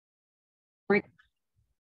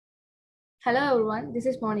Hello everyone, this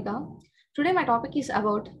is Monica. Today my topic is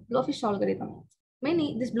about Blowfish algorithm.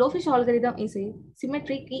 This Blowfish algorithm is a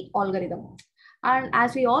symmetric key algorithm. And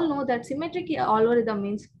as we all know that symmetric key algorithm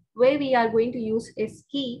means where we are going to use a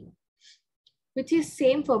key which is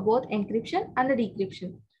same for both encryption and the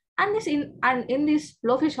decryption. And in this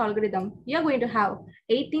Blowfish algorithm, we are going to have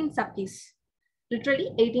 18 subkeys, literally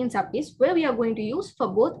 18 subkeys where we are going to use for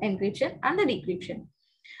both encryption and the decryption.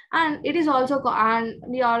 And it is also, and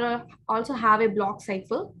we are also have a block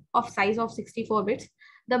cipher of size of 64 bits.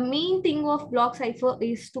 The main thing of block cipher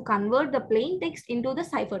is to convert the plain text into the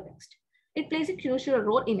ciphertext. It plays a crucial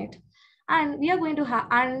role in it. And we are going to have,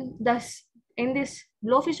 and thus in this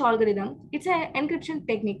Blowfish algorithm, it's an encryption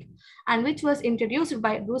technique and which was introduced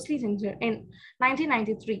by Bruce Lee in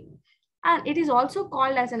 1993. And it is also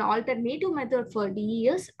called as an alternative method for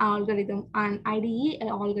DES algorithm and IDE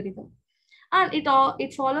algorithm. And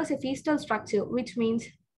it follows a feastal structure, which means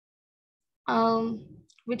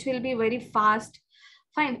which will be very fast.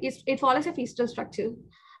 Fine, it follows a feastal structure.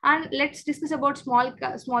 And let's discuss about small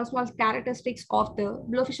characteristics of the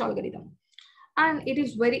Blowfish algorithm. And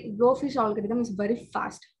Blowfish algorithm is very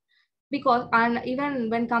fast because, and even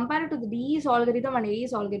when compared to the DE's algorithm and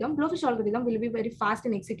AE's algorithm, Blowfish algorithm will be very fast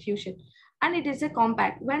in execution. And it is a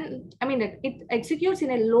compact it executes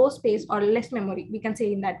in a low space or less memory, we can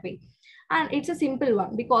say in that way. And it's a simple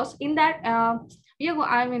one because in that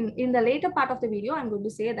in the later part of the video, I'm going to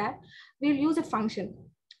say that we'll use a function.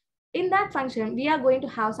 In that function, we are going to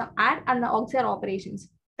have some add and auxiliary operations.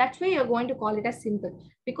 That's why you're going to call it as simple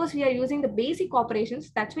because we are using the basic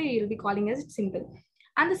operations. That's why you'll be calling it as simple.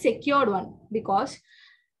 And the secured one because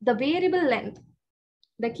the variable length,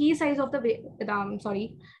 the key size of the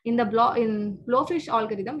in Blowfish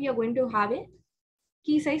algorithm, we are going to have a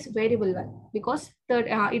key size variable one because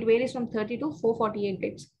it varies from 30 to 448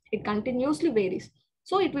 bits. It continuously varies.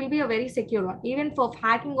 So it will be a very secure one. Even for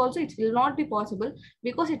hacking also, it will not be possible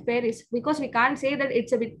because it varies. Because we can't say that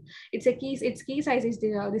its key size is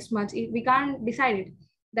this much. We can't decide it.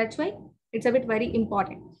 That's why it's a bit very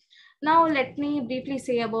important. Now let me briefly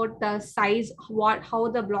say about the size, how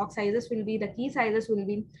the block sizes will be, the key sizes will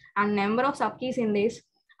be, and number of subkeys in this,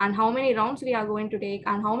 and how many rounds we are going to take,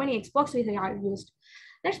 and how many Xbox we have used.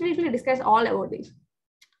 Let's briefly discuss all about this.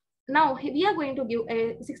 Now we are going to give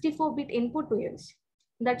a 64-bit input to this.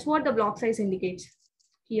 That's what the block size indicates.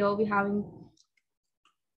 Here we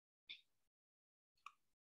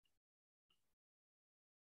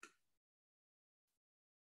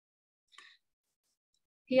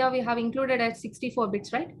have included at 64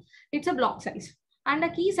 bits, right? It's a block size. And the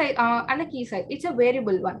key size, it's a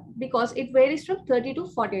variable one because it varies from 30 to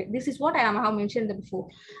 48. This is what I have mentioned before.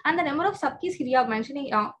 And the number of subkeys we are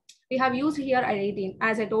mentioning, we have used here at 18,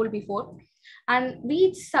 as I told before. And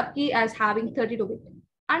each subkey as having 32 bit.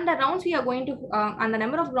 And the rounds we are going to, and the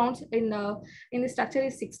number of rounds in the structure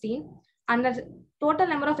is 16. And the total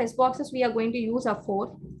number of S boxes we are going to use are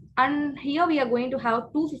 4. And here we are going to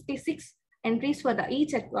have 256 entries for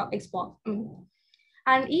each Xbox.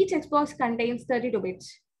 And each Xbox contains 32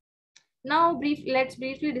 bits. Now let's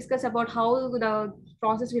briefly discuss about how the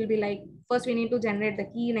process will be like. First, we need to generate the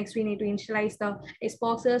key. Next, we need to initialize the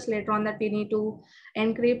Xboxes. Later on that we need to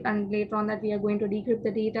encrypt, and later on that we are going to decrypt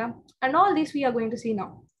the data. And all this we are going to see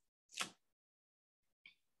now.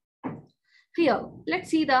 Here, let's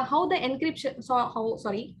see how the encryption,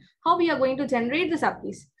 how we are going to generate the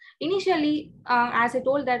subkeys. Initially, as I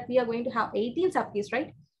told that we are going to have 18 subkeys,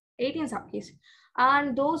 right? 18 subkeys.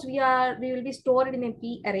 And those we will be stored in a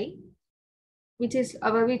P array, which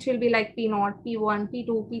will be like P0, P1,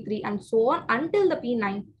 P2, P3, and so on until the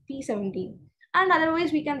P9, P17. And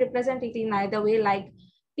otherwise, we can represent it in either way like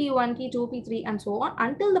P1, P2, P3, and so on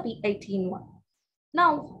until the P18 one.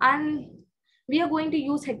 Now, and we are going to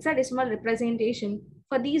use hexadecimal representation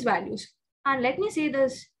for these values. And let me say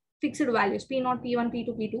this fixed values, P0, P1, P2,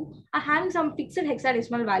 P2 are having some fixed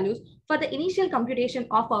hexadecimal values for the initial computation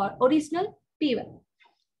of our original P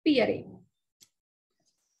array.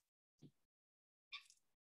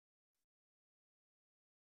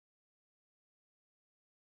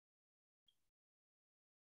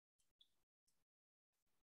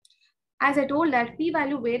 As I told that P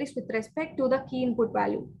value varies with respect to the key input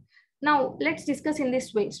value. Now let's discuss in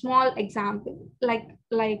this way, small example,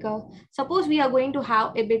 suppose we are going to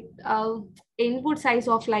have a bit input size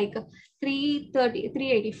of like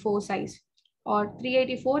 384 size, or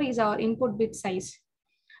 384 is our input bit size.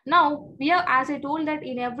 Now we are, as I told that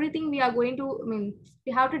in everything we are going to,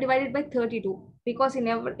 we have to divide it by 32 because we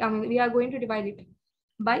are going to divide it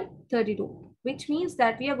by 32, which means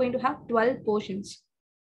that we are going to have 12 portions.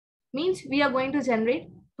 Means we are going to generate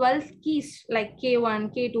 12 keys like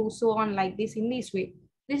K1, K2, so on like this in this way.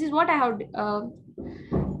 This is what I have,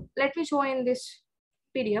 let me show in this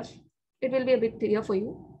PDF. It will be a bit clear for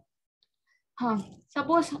you.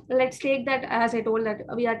 Suppose let's take that as I told that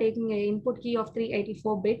we are taking a input key of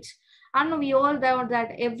 384 bits, and we all know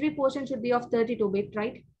that every portion should be of 32 bit,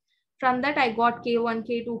 right? From that I got K1,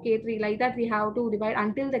 K2, K3 like that. We have to divide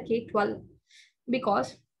until the K12,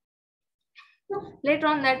 because later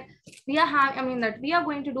on that we are having, I mean that we are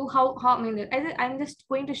going to do I'm just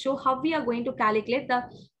going to show how we are going to calculate the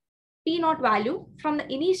P naught value from the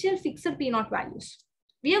initial fixed P naught values.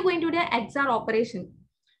 We are going to do an XOR operation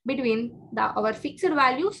between our fixed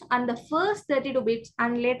values and the first 32 bits,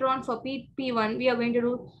 and later on for P1 we are going to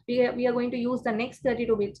do, we are going to use the next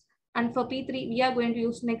 32 bits, and for P3 we are going to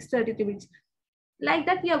use next 32 bits. Like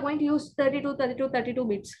that we are going to use 32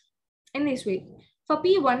 bits in this way. For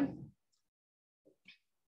P1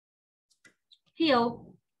 here,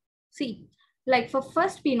 see, like for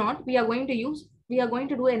first P naught we are going to do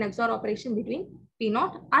an XOR operation between P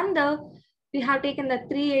naught and we have taken the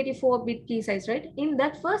 384 bit key size, right? In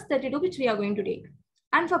that first 32 bits we are going to take.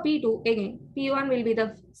 And for P2, again, P1 will be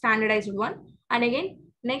the standardized one. And again,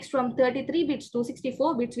 next from 33 bits to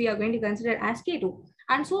 64 bits, we are going to consider as K2.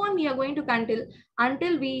 And so on, we are going to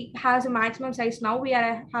until we have a maximum size. Now we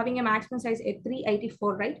are having a maximum size at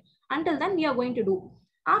 384, right? Until then, we are going to do.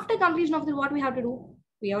 After completion of this, what we have to do?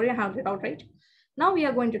 We already have it out, right? Now we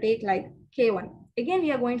are going to take like K1. Again,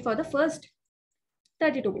 we are going for the first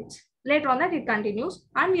 32 bits. Later on that it continues,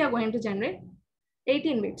 and we are going to generate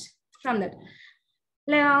 18 bits from that.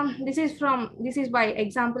 This is by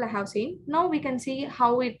example I have seen. Now we can see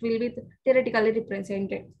how it will be theoretically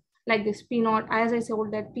represented like this. P naught, as I said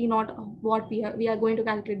that P naught, what we are going to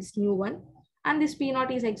calculate this new one, and this P naught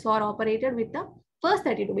is XOR operated with the first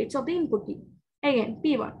 32 bits of the input key. Again,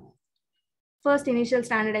 P1, first initial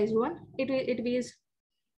standardized one, it is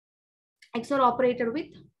XOR operated with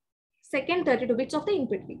second 32 bits of the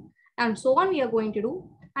input key. And so on we are going to do.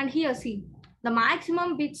 And here see, the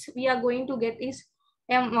maximum bits we are going to get is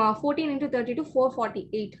 14 into 32,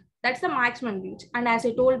 448. That's the maximum bits. And as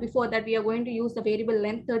I told before that we are going to use the variable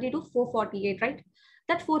length 32, 448, right?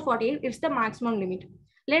 That 448 is the maximum limit.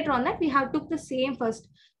 Later on that we have took the same first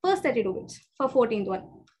 32 bits for 14th one.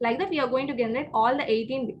 Like that we are going to generate all the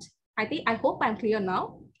 18 bits. I hope I'm clear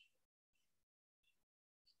now.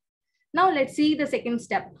 Now let's see the second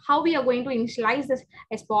step, how we are going to initialize this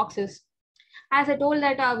S boxes. As I told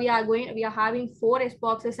that we are having 4 S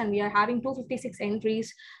boxes and we are having 256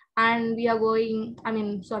 entries, and we are going to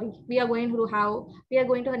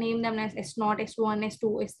name them as S0, S1, S2,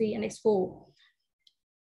 S3, and S4.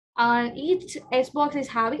 And each S box is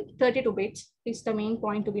having 32 bits. Is the main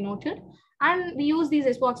point to be noted. And we use these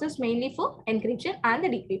S boxes mainly for encryption and the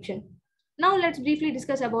decryption. Now let's briefly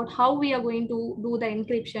discuss about how we are going to do the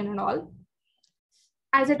encryption and all.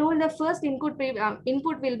 As I told, the first input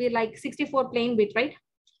will be like 64 plain bit, right?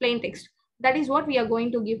 Plain text. That is what we are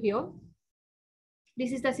going to give here.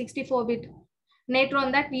 This is the 64 bit. Later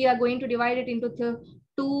on that we are going to divide it into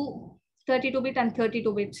two 32 bit and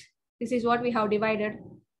 32 bits. This is what we have divided,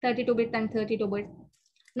 32 bit and 32 bit.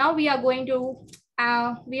 Now we are going to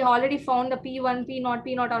we already found the P1,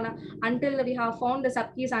 P0 until we have found the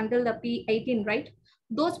subkeys until the P18, right?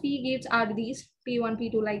 Those P gates are these P1,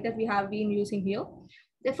 P2 like that we have been using here.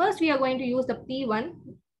 The first we are going to use the P1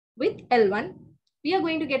 with L1. We are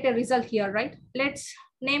going to get a result here, right? Let's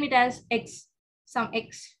name it as X, some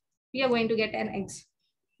X. We are going to get an X.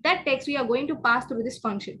 That text we are going to pass through this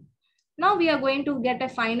function. Now we are going to get a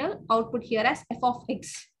final output here as f of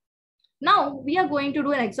X. Now we are going to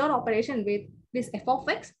do an XOR operation with this f of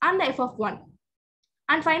X and the f of 1.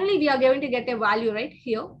 And finally, we are going to get a value right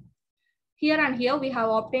here. Here and here we have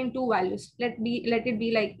obtained 2 values. Let it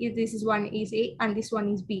be like if this is one is A and this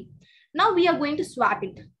one is B. Now we are going to swap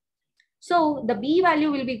it. So the B value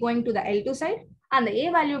will be going to the L2 side and the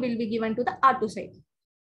A value will be given to the R2 side.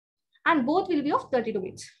 And both will be of 32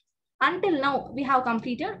 bits. Until now, we have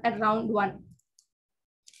completed a round 1.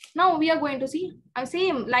 Now we are going to see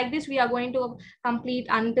same like this. We are going to complete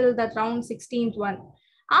until the round 16th one.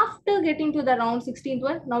 After getting to the round 16th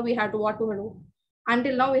one, now we have to what to do.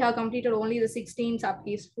 Until now we have completed only the 16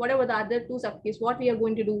 subkeys. Whatever the other 2 subkeys, what we are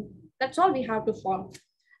going to do, that's all we have to form.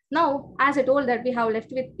 Now, as I told that we have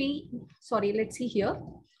left with let's see here.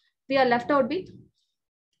 We are left out with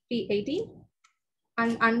P18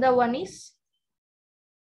 and another one is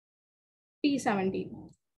P17,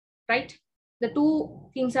 right? The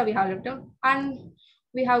 2 things are we have left out and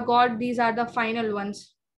we have got these are the final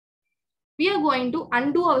ones. We are going to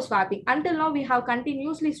undo our swapping. Until now we have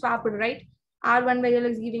continuously swapped, right? R1 value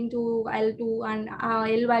is giving to L2 and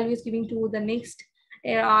L value is giving to the next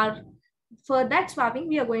R. For that swapping,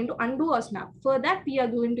 we are going to undo a snap. For that, we are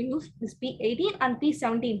going to use this P18 and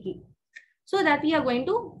P17 key. So that we are going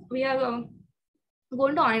to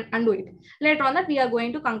undo it. Later on that we are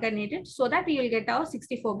going to concatenate it so that we will get our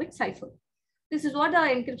 64-bit cipher. This is what the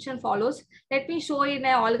encryption follows. Let me show in an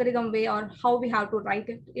algorithm way or how we have to write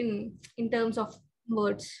it in terms of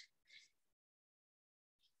words.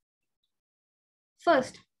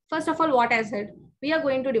 First of all, what I said, we are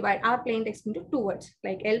going to divide our plain text into two words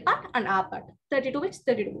like L part and R part. 32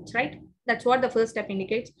 bits, right? That's what the first step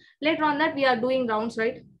indicates. Later on that we are doing rounds,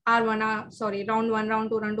 right? Round 1, round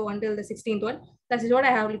 2, until the 16th one. That is what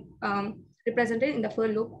I have represented in the for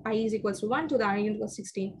loop. I is equals to 1 to the I equals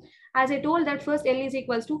 16. As I told that first L is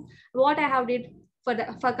equals to what I have did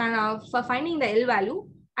for finding the L value.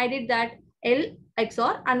 I did that L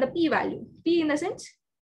XOR and the P value. P in the sense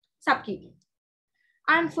subkey.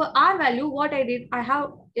 And for R value, what I did, I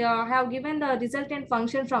have given the resultant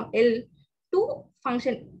function from L to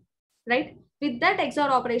function, right? With that XOR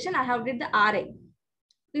operation, I have did the RI.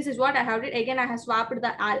 This is what I have did. Again, I have swapped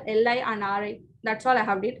the LI and RI. That's all I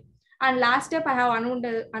have did. And last step, I have unknown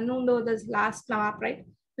this last swap, right?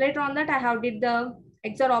 Later on that, I have did the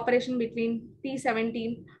XOR operation between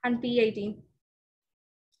P17 and P18.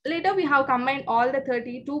 Later, we have combined all the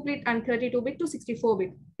 32-bit and 32-bit to 64-bit.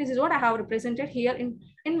 This is what I have represented here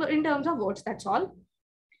in terms of words. That's all.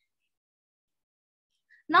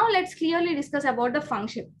 Now, let's clearly discuss about the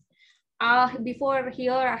function. Before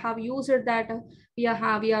here, I have used that we are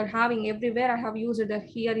having everywhere. I have used that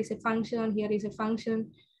here is a function, here is a function.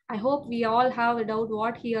 I hope we all have a doubt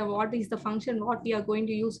what is the function, what we are going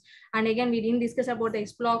to use. And again, we didn't discuss about the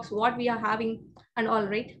xblocks, what we are having and all,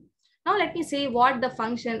 right? Now let me say what the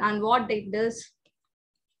function and what it does.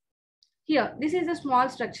 Here, this is a small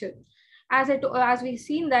structure. As we've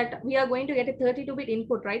seen that we are going to get a 32-bit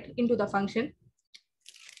input, right, into the function.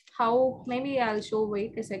 How, maybe I'll show,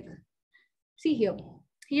 wait a sec. See here.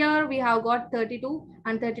 Here we have got 32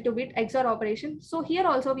 and 32-bit XOR operation. So here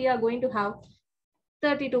also we are going to have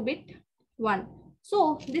 32-bit 1.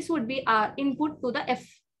 So this would be our input to the F.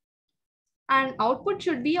 And output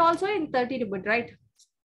should be also in 32-bit, right?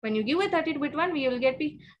 When you give a 32-bit one, we will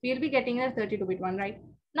be getting a 32-bit one, right?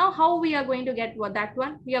 Now, how we are going to get that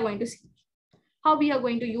one? We are going to see how we are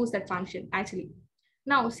going to use that function actually.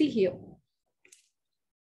 Now, see here.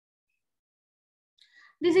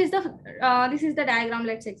 This is the diagram.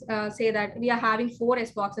 Let's say that we are having 4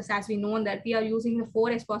 S boxes, as we know that we are using the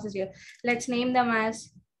 4 S boxes here. Let's name them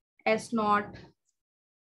as S0,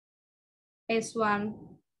 S1,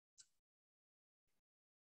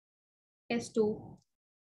 S2.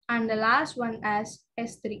 And the last one as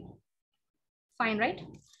S3. Fine, right?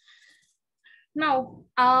 Now,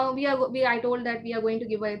 I told that we are going to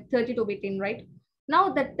give a 32-bit in, right?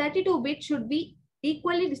 Now, the 32-bit should be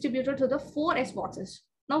equally distributed to the 4 S boxes.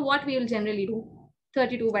 Now, what we will generally do?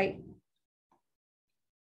 32 by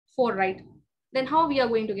 4, right? Then how we are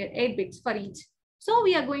going to get 8 bits for each? So,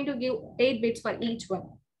 we are going to give 8 bits for each one.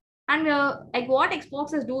 And like what X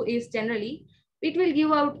boxes do is generally, it will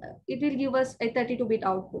give us a 32-bit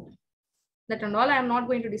output. That and all I am not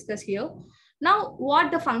going to discuss here. Now,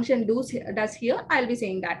 what the function does here, I'll be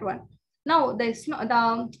saying that one. Now,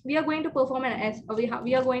 we are going to perform an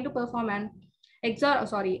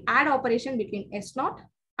add operation between S0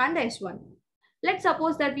 and S1. Let's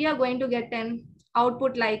suppose that we are going to get an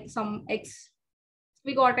output like some X.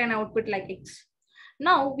 We got an output like X.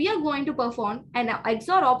 Now, we are going to perform an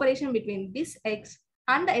XOR operation between this X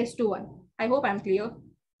and the S2 one. I hope I'm clear.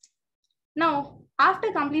 Now,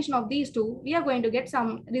 after completion of these two, we are going to get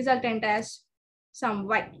some resultant as some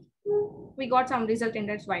Y. We got some resultant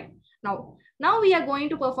as Y. Now we are going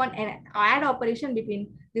to perform an add operation between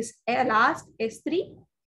this last S3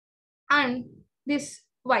 and this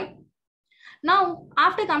Y. Now,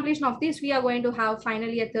 after completion of this, we are going to have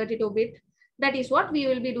finally a 32-bit. That is what we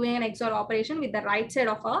will be doing an XOR operation with the right side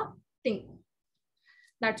of our thing.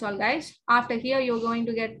 That's all, guys. After here, you're going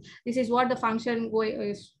to get, this is what the function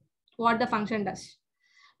is, what the function does.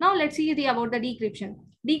 Now let's see about the decryption.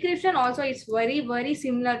 Decryption also is very, very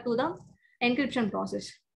similar to the encryption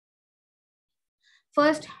process.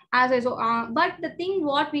 First, but the thing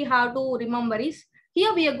what we have to remember is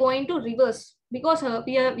here we are going to reverse, because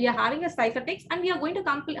we are having a ciphertext and we are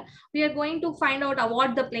going to find out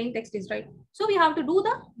what the plain text is, right? So we have to do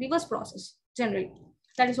the reverse process generally.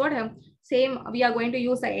 That is what same we are going to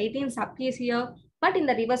use the 18 subkeys here, but in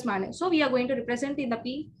the reverse manner. So we are going to represent in the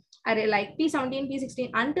P array like P17,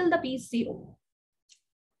 P16 until the P0.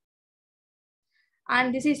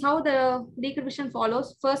 And this is how the decryption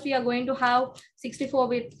follows. First, we are going to have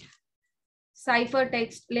 64-bit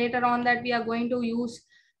ciphertext. Later on that we are going to use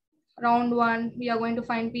round one, we are going to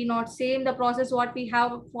find P naught. Same the process what we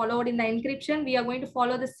have followed in the encryption, we are going to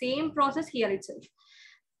follow the same process here itself.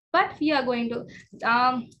 But we are going to,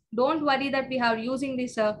 don't worry that we are using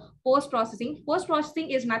this post-processing.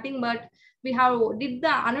 Post-processing is nothing but we have did the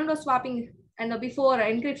annular swapping and the before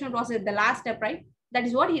encryption process, the last step, right? That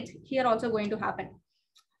is what is here also going to happen.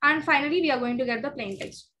 And finally, we are going to get the plain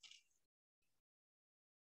text.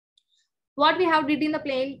 What we have did in the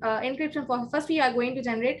plain encryption process, first we are going to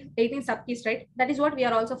generate 18 subkeys, right? That is what we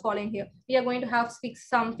are also following here. We are going to have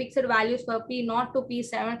some fixed values for P naught to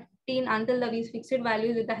P17 until these fixed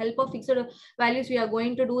values. With the help of fixed values, we are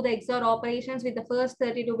going to do the XOR operations with the first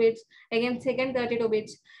 32 bits, again second 32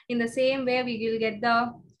 bits. In the same way, we will get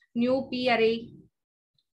the new P array.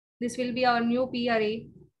 This will be our new P array.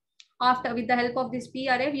 After, with the help of this P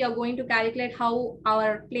array, we are going to calculate how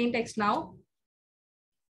our plain text now.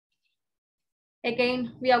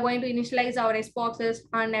 Again, we are going to initialize our S boxes,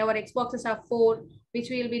 and our X boxes are 4, which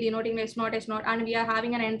we will be denoting S naught, and we are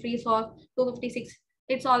having an entries of 256.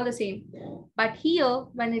 It's all the same. But here,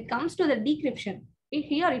 when it comes to the decryption,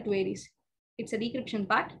 here it varies. It's a decryption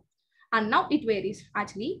part, and now it varies.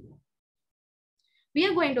 Actually, we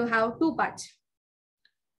are going to have two parts.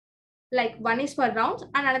 Like one is for rounds,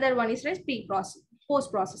 and another one is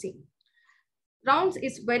post-processing. Rounds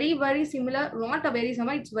is very, very similar, not a very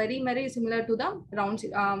similar, it's very, very similar to the rounds,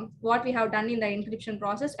 what we have done in the encryption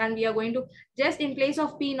process. And we are going to, just in place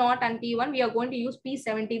of P naught and P1, we are going to use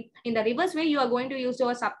P17. In the reverse way, you are going to use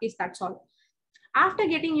your subkeys, that's all. After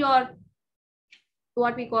getting your,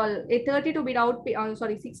 what we call a 32-bit out,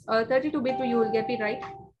 32-bit, you will get it right,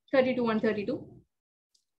 32 and 32.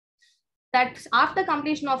 That's after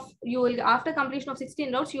completion of, after completion of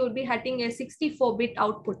 16 rounds, you will be having a 64-bit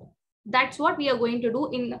output. That's what we are going to do.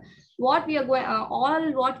 In what we are going,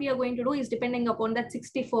 all what we are going to do is depending upon that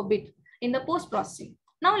 64-bit in the post-processing.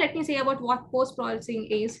 Now let me say about what post-processing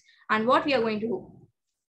is and what we are going to do.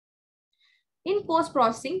 In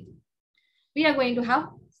post-processing, we are going to have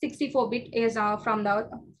 64-bit is from the,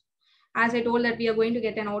 as I told that we are going to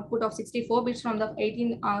get an output of 64 bits from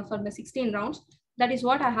the 16 rounds. That is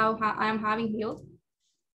what I am having here.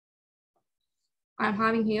 I'm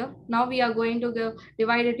having here. Now we are going to go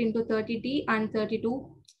divide it into 30T and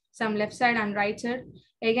 32, some left side and right side.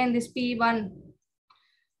 Again, this P1.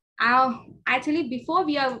 Actually, before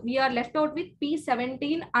we are left out with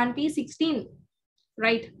P17 and P16,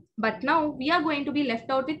 right? But now we are going to be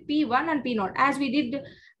left out with P1 and P0 as we did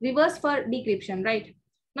reverse for decryption, right?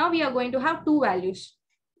 Now we are going to have two values.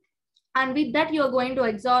 And with that, you are going to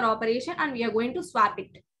XOR operation and we are going to swap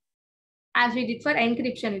it. As we did for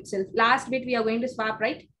encryption itself. Last bit we are going to swap,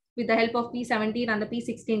 right? With the help of P17 and the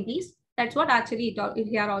P16 keys. That's what actually it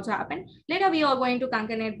here also happened. Later we are going to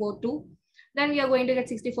concatenate both two. Then we are going to get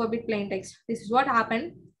 64-bit plain text. This is what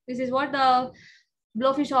happened. This is what the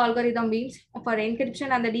Blowfish algorithm means for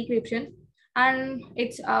encryption and the decryption. And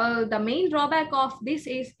it's the main drawback of this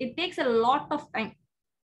is it takes a lot of time.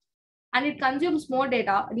 And it consumes more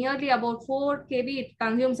data, nearly about 4 KB it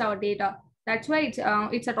consumes our data. That's why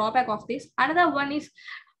it's a drawback of this. Another one is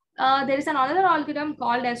there is another algorithm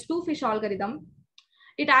called as two-fish algorithm.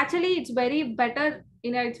 It's very better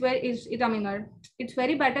in it's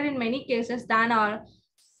very better in many cases than our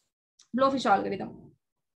Blowfish algorithm.